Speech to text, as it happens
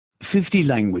50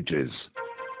 languages.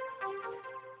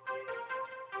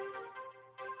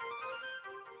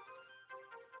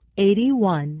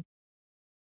 81.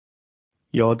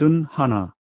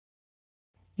 81.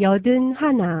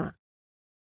 81.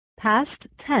 Past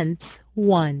tense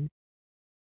 1.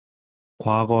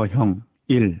 과거형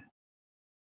 1.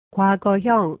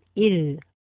 과거형 1.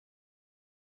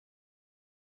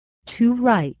 To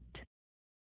write.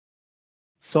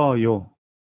 써요.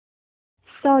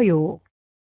 써요.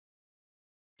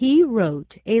 He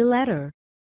wrote a letter.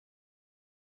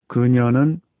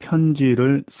 그녀는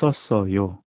편지를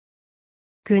썼어요.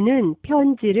 그는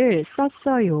편지를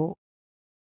썼어요.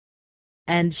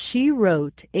 And she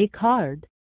wrote a card.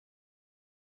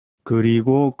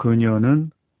 그리고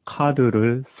그녀는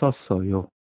카드를 썼어요.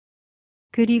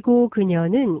 그리고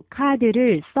그녀는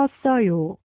카드를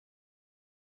썼어요.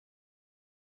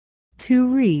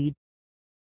 To read.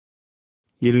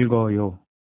 읽어요.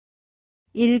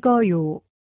 읽어요.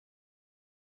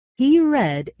 He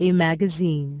read a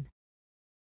magazine.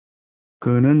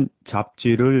 그는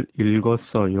잡지를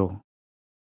읽었어요.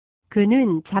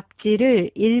 그는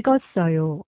잡지를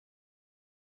읽었어요.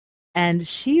 And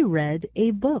she read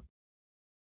a book.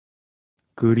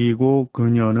 그리고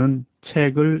그녀는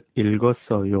책을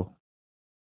읽었어요.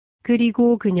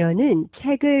 그리고 그녀는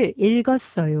책을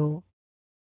읽었어요.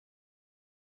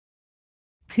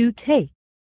 To take.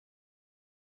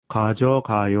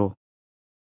 가져가요.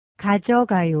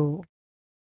 가져가요.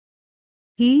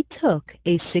 He took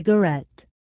a cigarette.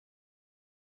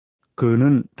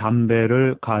 그는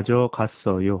담배를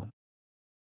가져갔어요.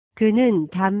 그는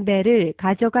담배를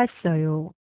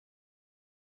가져갔어요.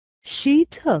 She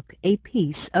took a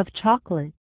piece of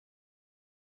chocolate.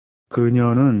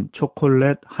 그녀는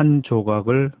초콜릿 한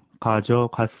조각을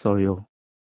가져갔어요.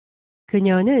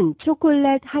 그녀는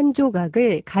초콜릿 한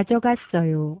조각을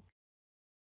가져갔어요.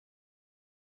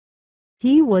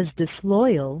 He was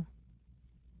disloyal,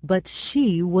 but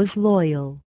she was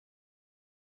loyal.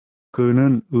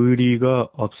 그는 의리가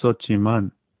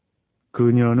없었지만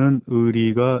그녀는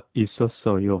의리가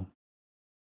있었어요.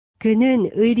 그는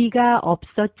의리가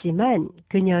없었지만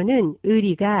그녀는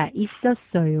의리가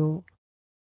있었어요.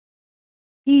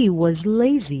 He was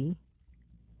lazy,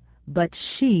 but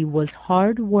she was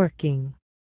hard-working.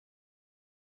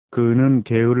 그는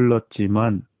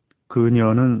게을렀지만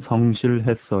그녀는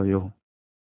성실했어요.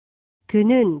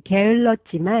 그는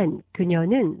게을렀지만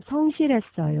그녀는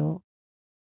성실했어요.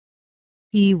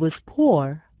 He was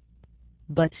poor,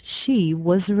 but she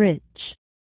was rich.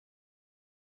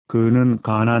 그는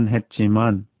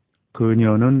가난했지만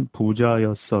그녀는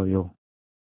부자였어요.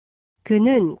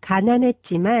 그는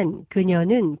가난했지만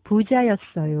그녀는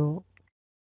부자였어요.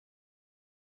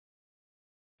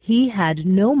 He had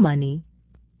no money,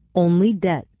 only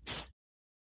debts.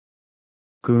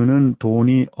 그는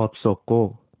돈이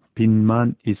없었고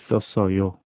빚만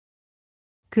있었어요.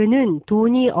 그는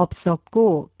돈이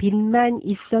없었고 빚만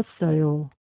있었어요.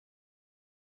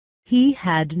 He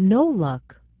had no luck,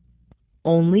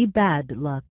 only bad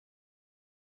luck.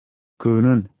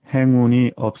 그는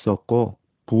행운이 없었고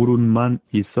불운만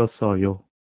있었어요.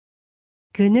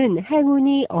 그는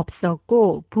행운이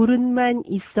없었고 불운만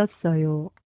있었어요.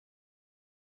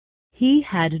 He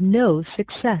had no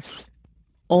success,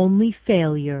 only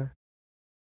failure.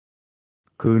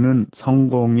 그는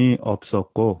성공이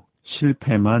없었고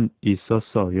실패만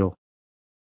있었어요.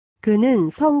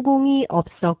 그는 성공이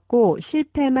없었고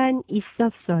실패만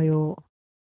있었어요.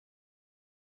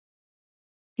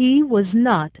 He was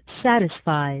not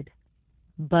satisfied,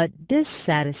 but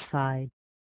dissatisfied.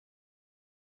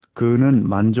 그는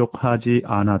만족하지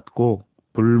않았고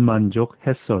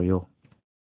불만족했어요.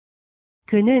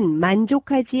 그는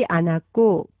만족하지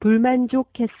않았고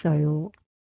불만족했어요.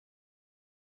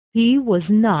 He was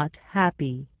not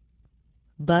happy,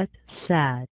 but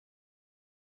sad.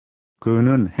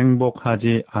 그는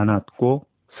행복하지 않았고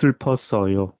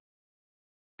슬펐어요.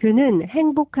 그는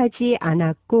행복하지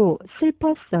않았고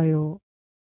슬펐어요.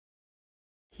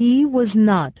 He was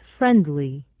not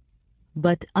friendly,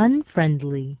 but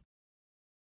unfriendly.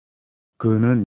 그는